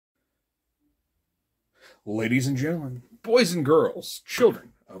Ladies and gentlemen, boys and girls,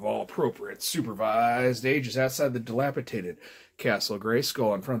 children of all appropriate supervised ages outside the dilapidated Castle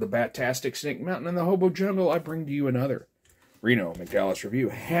Grayskull in front of the Batastic Snake Mountain and the Hobo Jungle, I bring to you another Reno McDallas review.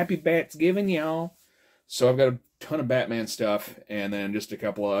 Happy Batsgiving, y'all. So I've got a ton of Batman stuff and then just a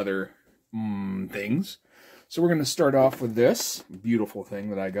couple of other things. So we're going to start off with this beautiful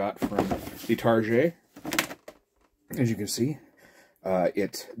thing that I got from the Target. As you can see,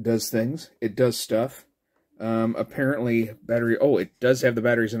 it does things. It does stuff. Apparently, battery... Oh, it does have the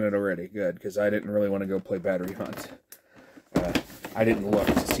batteries in it already. Good, because I didn't really want to go play battery hunt. I didn't look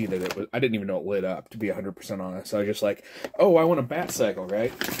to see that it was... I didn't even know it lit up, to be 100% honest. I was just like, oh, I want a bat cycle,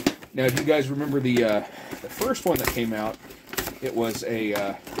 right? Now, if you guys remember the first one that came out, it was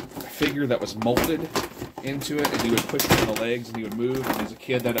a figure that was molded into it, and you would push it in the legs, and he would move, and as a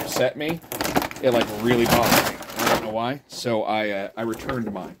kid, that upset me. It, like, really bothered me. I don't know why. So I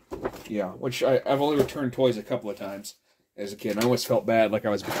returned mine. Yeah, which I've only returned toys a couple of times as a kid. I always felt bad, like I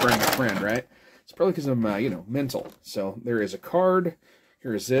was betraying a friend, right? It's probably because I'm, mental. So there is a card.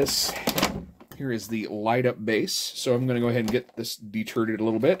 Here is this. Here is the light-up base. So I'm going to go ahead and get this deterred a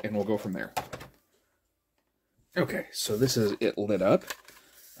little bit, and we'll go from there. Okay, so this is it lit up.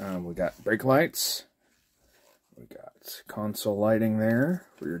 We got brake lights. We got console lighting there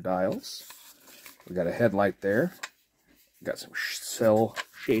for your dials. We got a headlight there. We got some cell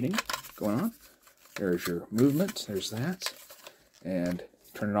shading going on. There's your movement. There's that. And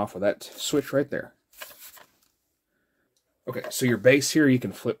turn it off with that switch right there. Okay, so your base here, you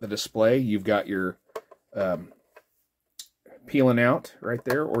can flip the display. You've got your peeling out right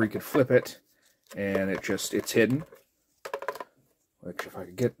there, or you could flip it and it's hidden. Which, if I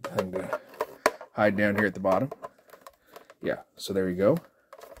could get the thing to hide down here at the bottom. Yeah, so there you go.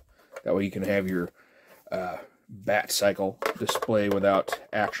 That way you can have your bat cycle display without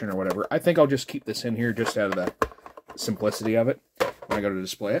action or whatever. I think I'll just keep this in here just out of the simplicity of it when I go to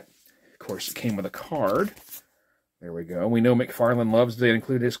display it. Of course, it came with a card. There we go. We know McFarlane loves to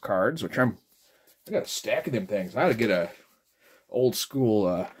include his cards, which I got a stack of them things. I ought to get a old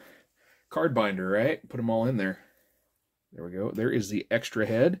school card binder, right? Put them all in there. There we go. There is the extra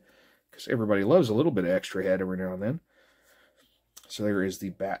head, because everybody loves a little bit of extra head every now and then. So there is the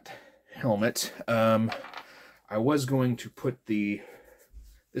bat helmet. I was going to put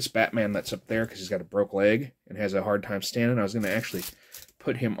this Batman that's up there, because he's got a broke leg and has a hard time standing. I was going to actually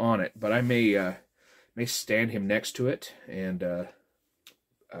put him on it, but I may stand him next to it and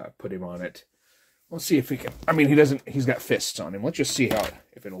put him on it. Let's see if we can. I mean, he's got fists on him. Let's just see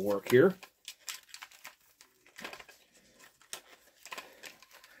if it'll work here.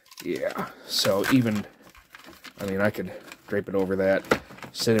 Yeah, so I could drape it over that,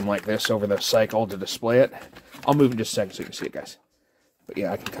 sit him like this over the cycle to display it. I'll move in just a second so you can see it, guys. But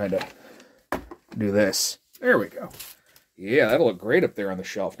yeah, I can kind of do this. There we go. Yeah, that'll look great up there on the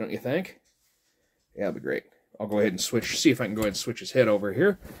shelf, don't you think? Yeah, that'll be great. I'll go ahead and see if I can go ahead and switch his head over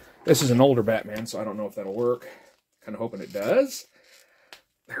here. This is an older Batman, so I don't know if that'll work. Kind of hoping it does.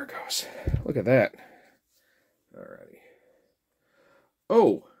 There it goes. Look at that. Alrighty.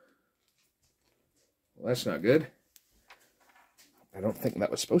 Oh! Well, that's not good. I don't think that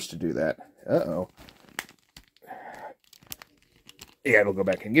was supposed to do that. Uh-oh. Yeah, it'll go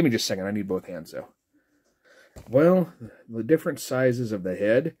back in. Give me just a second. I need both hands, though. Well, the different sizes of the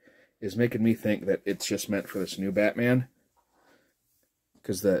head is making me think that it's just meant for this new Batman.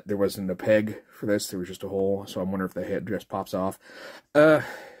 Because there wasn't a peg for this. There was just a hole. So I'm wondering if the head just pops off. I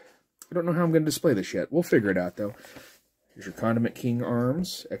don't know how I'm going to display this yet. We'll figure it out, though. Here's your Condiment King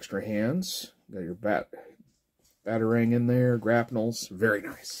arms. Extra hands. Got your batarang in there. Grapnels. Very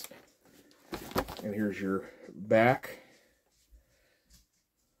nice. And here's your back.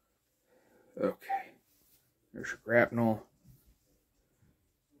 Okay. There's your grapnel.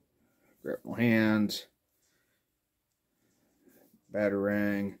 Grapnel hands.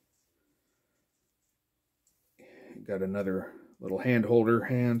 Batarang. Got another little hand holder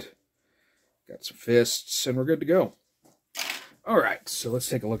hand. Got some fists, and we're good to go. Alright, so let's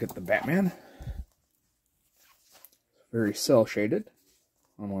take a look at the Batman. Very cell shaded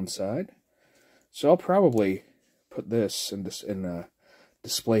on one side. So I'll probably put this and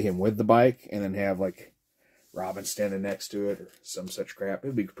display him with the bike, and then have like Robin standing next to it or some such crap.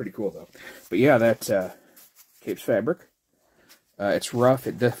 It'd be pretty cool though. But yeah, that's Cape's fabric. It's rough.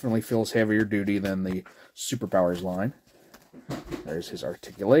 It definitely feels heavier duty than the Superpowers line. There's his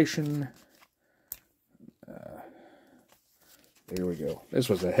articulation. There we go. This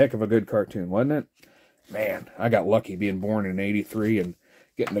was a heck of a good cartoon, wasn't it? Man, I got lucky being born in '83 and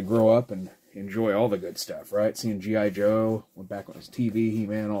getting to grow up and enjoy all the good stuff, right? Seeing G.I. Joe, went back on his TV,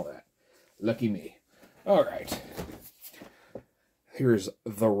 He-Man, all that. Lucky me. All right. Here's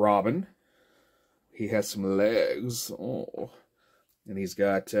the Robin. He has some legs. Oh. And he's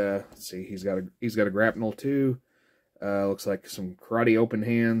got, let's see, he's got a grapnel too. Looks like some karate open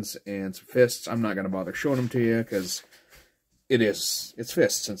hands and some fists. I'm not going to bother showing them to you because it's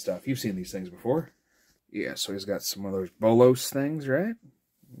fists and stuff. You've seen these things before. Yeah, so he's got some of those bolos things, right?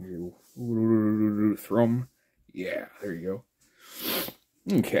 You throw them. Yeah, there you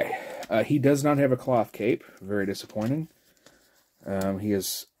go. Okay. He does not have a cloth cape. Very disappointing. He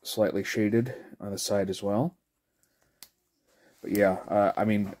is slightly shaded on the side as well. But yeah, I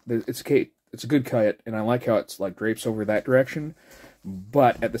mean, it's a cape. It's a good cut, and I like how it's like drapes over that direction.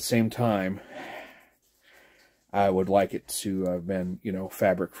 But at the same time, I would like it to have been, you know,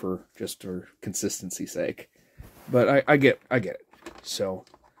 fabric for consistency's sake. But I get it. So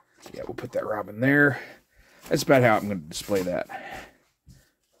yeah, we'll put that Robin there. That's about how I'm going to display that.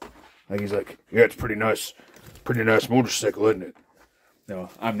 Like he's like, yeah, it's pretty nice motorcycle, isn't it? No,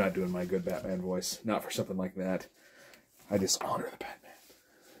 I'm not doing my good Batman voice. Not for something like that. I just honor the Batman.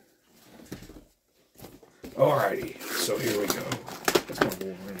 Alrighty, so here we go. That's my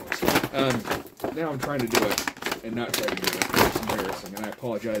Wolverine voice. Now I'm trying to do it, and not trying to do it. It's embarrassing, and I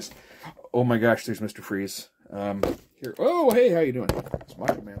apologize. Oh my gosh, there's Mr. Freeze. Here. Oh, hey, how you doing? It's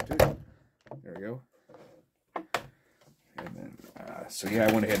Macho Man, too. There we go. And then, so yeah,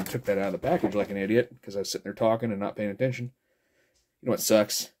 I went ahead and took that out of the package like an idiot, because I was sitting there talking and not paying attention. You know what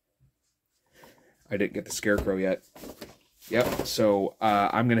sucks? I didn't get the Scarecrow yet. Yep, so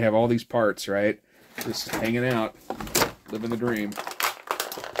I'm going to have all these parts, right? Just hanging out, living the dream.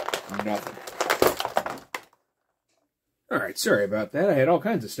 Nothing. Alright, sorry about that. I had all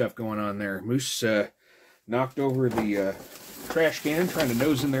kinds of stuff going on there. Moose knocked over the trash can, trying to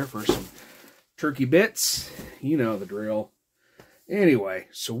nose in there for some turkey bits. You know the drill. Anyway,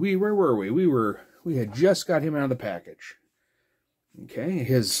 so where were we? We had just got him out of the package. Okay,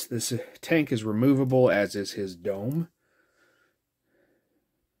 this tank is removable, as is his dome.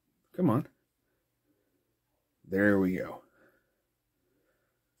 Come on. There we go.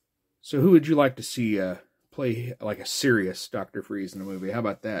 So who would you like to see play like a serious Dr. Freeze in a movie? How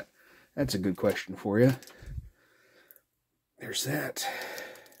about that? That's a good question for you. There's that.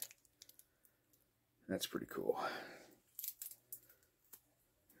 That's pretty cool.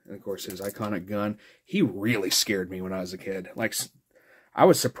 And of course, his iconic gun. He really scared me when I was a kid. Like, I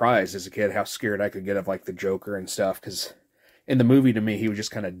was surprised as a kid how scared I could get of, like, the Joker and stuff, because in the movie, to me, he was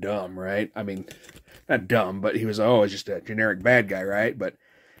just kind of dumb, right? I mean, not dumb, but he was always just a generic bad guy, right? But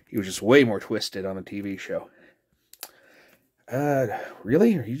he was just way more twisted on the TV show.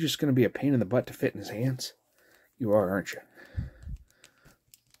 Really? Are you just going to be a pain in the butt to fit in his hands? You are, aren't you?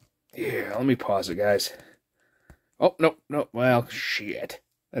 Yeah, let me pause it, guys. Oh, no. Well, shit.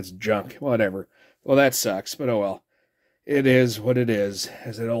 That's junk. Whatever. Well, that sucks, but oh well. It is what it is,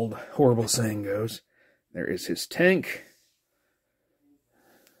 as that old horrible saying goes. There is his tank.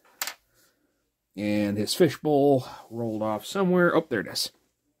 And his fishbowl rolled off somewhere. Oh, there it is.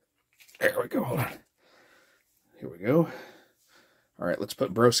 There we go. Hold on. Here we go. All right, let's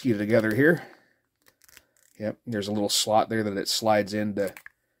put Broski together here. Yep, there's a little slot there that it slides into.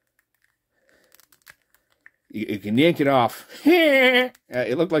 You can yank it off.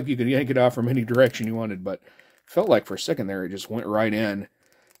 It looked like you could yank it off from any direction you wanted, but felt like for a second there it just went right in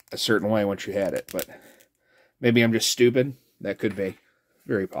a certain way once you had it. But maybe I'm just stupid. That could be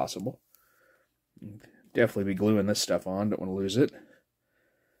very possible. Definitely be gluing this stuff on. Don't want to lose it.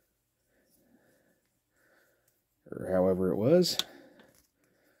 Or however it was.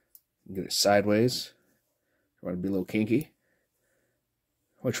 Get it sideways. I want to be a little kinky.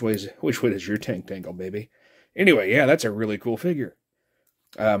 Which way does your tank tangle, baby? Anyway, yeah, that's a really cool figure.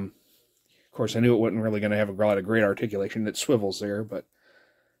 Of course, I knew it wasn't really going to have a lot of great articulation. It swivels there, but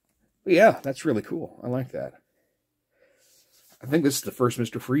yeah, that's really cool. I like that. I think this is the first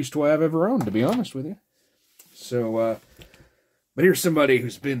Mr. Freeze toy I've ever owned, to be honest with you. So, but here's somebody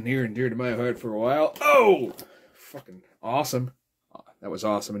who's been near and dear to my heart for a while. Oh! Fucking awesome. That was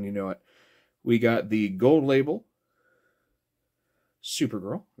awesome, and you know it. We got the gold label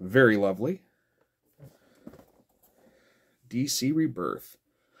Supergirl. Very lovely. DC Rebirth.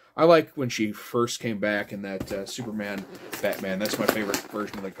 I like when she first came back in that Superman Batman. That's my favorite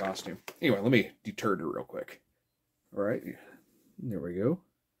version of the costume. Anyway, let me deter her real quick. All right. There we go.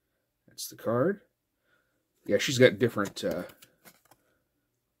 That's the card. Yeah, she's got different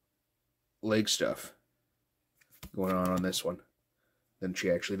leg stuff going on this one than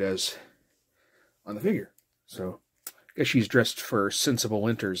she actually does on the figure. So, I guess she's dressed for sensible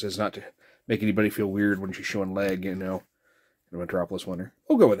winters, as not to make anybody feel weird when she's showing leg, you know, in a Metropolis winter.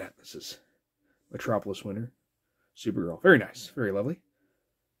 We'll go with that. This is Metropolis winner. Supergirl. Very nice. Very lovely.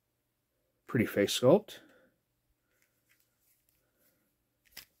 Pretty face sculpt.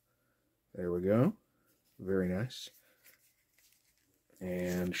 There we go. Very nice.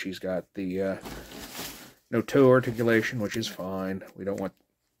 And she's got the no toe articulation, which is fine. We don't want...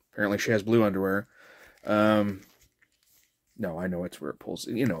 Apparently she has blue underwear. No, I know it's where it pulls.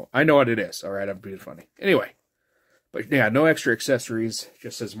 You know, I know what it is. All right, I'm being funny. Anyway. But yeah, no extra accessories.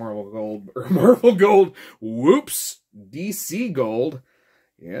 Just says Marvel Gold. Or Marvel Gold. Whoops. DC Gold.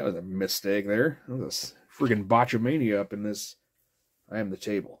 Yeah, that was a mistake there. This friggin' botchamania up in this. I am the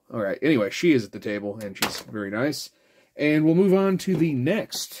table. All right. Anyway, she is at the table, and she's very nice. And we'll move on to the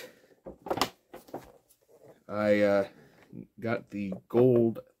next. I got the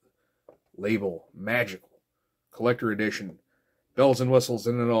gold label, magical, collector edition, bells and whistles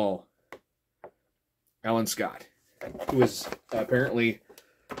and it all. Alan Scott, who is apparently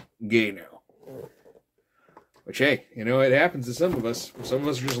gay now. Which, hey, you know, it happens to some of us. Some of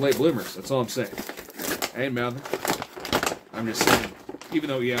us are just late bloomers. That's all I'm saying. I ain't mouthing. I'm just saying. Even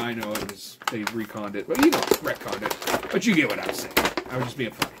though, yeah, I know it was, they reconned it. But, you know, retconned it. But you get what I'm saying. I was just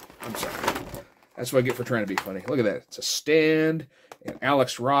being funny. I'm sorry. That's what I get for trying to be funny. Look at that. It's a stand, and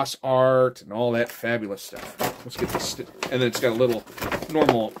Alex Ross art, and all that fabulous stuff. Let's get this. And then it's got a little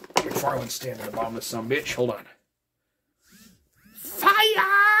normal McFarlane stand in the bottom of this sumbitch. Hold on.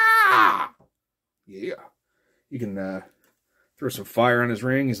 Fire! Yeah. You can throw some fire on his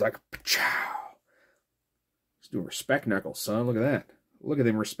ring. He's like, pa-chow. He's doing respect knuckles, son. Look at that. Look at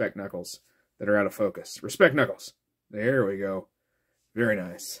them respect knuckles that are out of focus. Respect knuckles. There we go. Very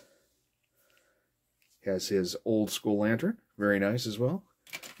nice. Has his old school lantern. Very nice as well.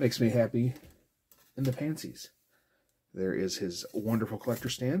 Makes me happy in the pansies. There is his wonderful collector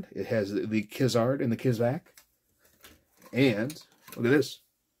stand. It has the Kizard and the Kizvac. And look at this.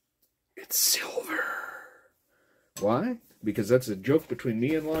 It's silver. Why? Because that's a joke between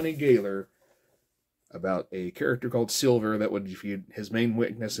me and Lonnie Gaylor about a character called Silver that would, his main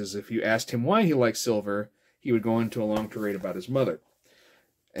weakness is if you asked him why he likes silver, he would go into a long tirade about his mother.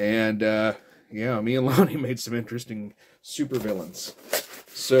 And, yeah, me and Lonnie made some interesting supervillains.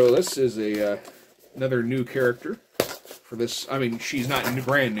 So this is another new character for this. I mean, she's not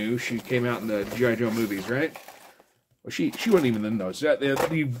brand new. She came out in the G.I. Joe movies, right? Well, she wasn't even in those.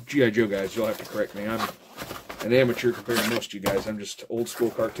 You G.I. Joe guys, you'll have to correct me. I'm an amateur compared to most of you guys. I'm just old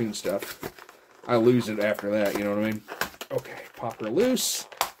school cartoon stuff. I lose it after that, you know what I mean? Okay, pop her loose.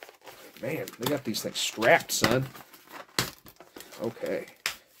 Man, they got these things strapped, son. Okay.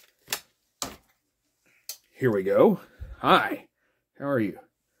 Here we go. Hi. How are you?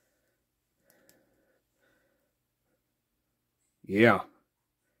 Yeah.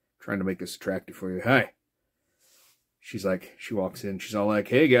 Trying to make this attractive for you. Hi. She's like, she walks in. She's all like,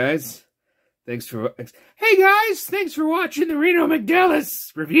 hey, guys. Hey, guys. Thanks for watching the Reno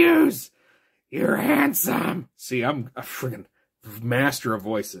McDallas reviews. You're handsome. See, I'm a friggin' master of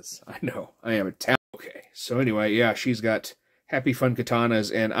voices. I know. I am a talent. Okay. So anyway, yeah, she's got happy fun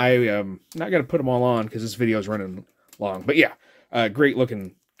katanas, and I am not going to put them all on because this video is running long. But yeah, great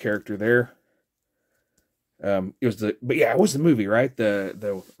looking character there. It was the movie, right?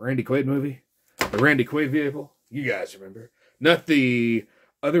 The Randy Quaid movie? The Randy Quaid vehicle? You guys remember. Not the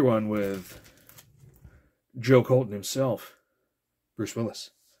other one with Joe Colton himself. Bruce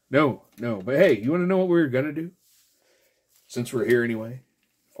Willis. No. But hey, you want to know what we're going to do? Since we're here anyway.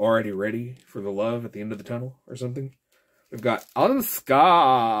 Already ready for the love at the end of the tunnel or something. We've got Alan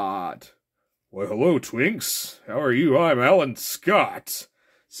Scott. Well, hello, Twinks. How are you? I'm Alan Scott.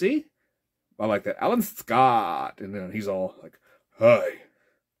 See? I like that. Alan Scott. And then he's all like, hi,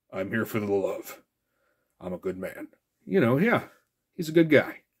 I'm here for the love. I'm a good man. You know, yeah. He's a good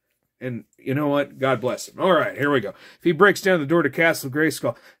guy. And you know what? God bless him. All right, here we go. If he breaks down the door to Castle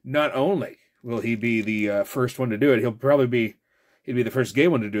Grayskull, not only will he be the first one to do it, he'd be the first gay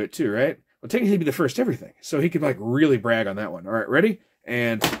one to do it too, right? Well, technically he'd be the first everything. So he could like really brag on that one. All right, ready?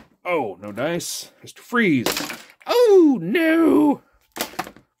 And, oh, no dice. Mr. Freeze. Oh, no.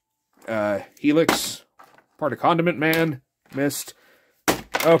 Helix. Part of Condiment Man. Missed.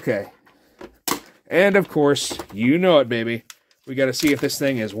 Okay. And, of course, you know it, baby. We got to see if this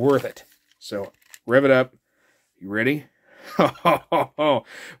thing is worth it. So, rev it up. You ready? Well,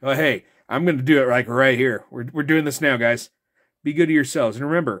 hey, I'm going to do it like right here. We're doing this now, guys. Be good to yourselves. And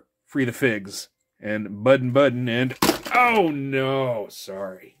remember, free the figs. And Budden, and... Oh, no.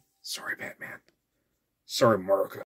 Sorry. Sorry, Batman. Sorry, Marco.